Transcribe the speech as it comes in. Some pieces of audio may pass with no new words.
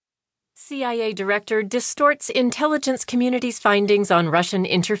CIA Director distorts intelligence community's findings on Russian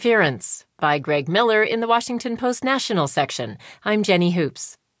interference, by Greg Miller in the Washington Post National section. I'm Jenny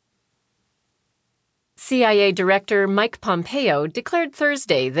Hoops. CIA Director Mike Pompeo declared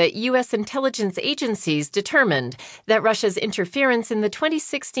Thursday that U.S. intelligence agencies determined that Russia's interference in the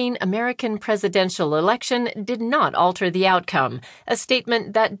 2016 American presidential election did not alter the outcome, a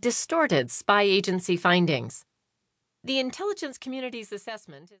statement that distorted spy agency findings. The intelligence community's assessment is